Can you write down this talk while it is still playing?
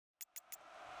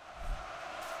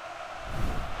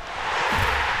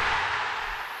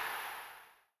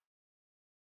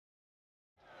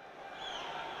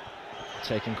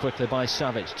Taken quickly by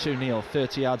Savage, 2-0,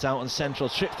 30 yards out on central,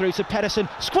 trip through to Pedersen,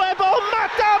 square ball, Matt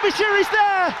Derbyshire is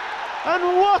there!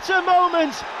 And what a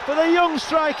moment for the young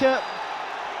striker.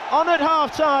 On at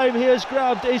half-time, he has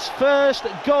grabbed his first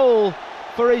goal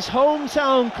for his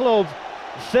hometown club.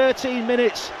 13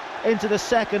 minutes into the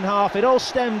second half, it all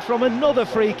stemmed from another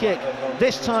free kick.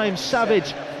 This time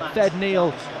Savage fed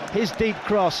Neil. His deep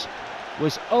cross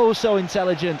was oh so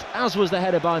intelligent, as was the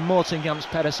header by Mortengamps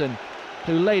Pedersen,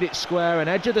 who laid it square and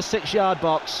edge of the 6-yard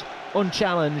box,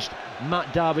 unchallenged.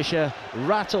 Matt Derbyshire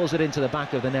rattles it into the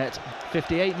back of the net.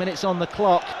 58 minutes on the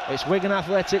clock. It's Wigan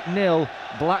Athletic 0,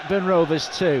 Blackburn Rovers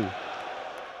 2.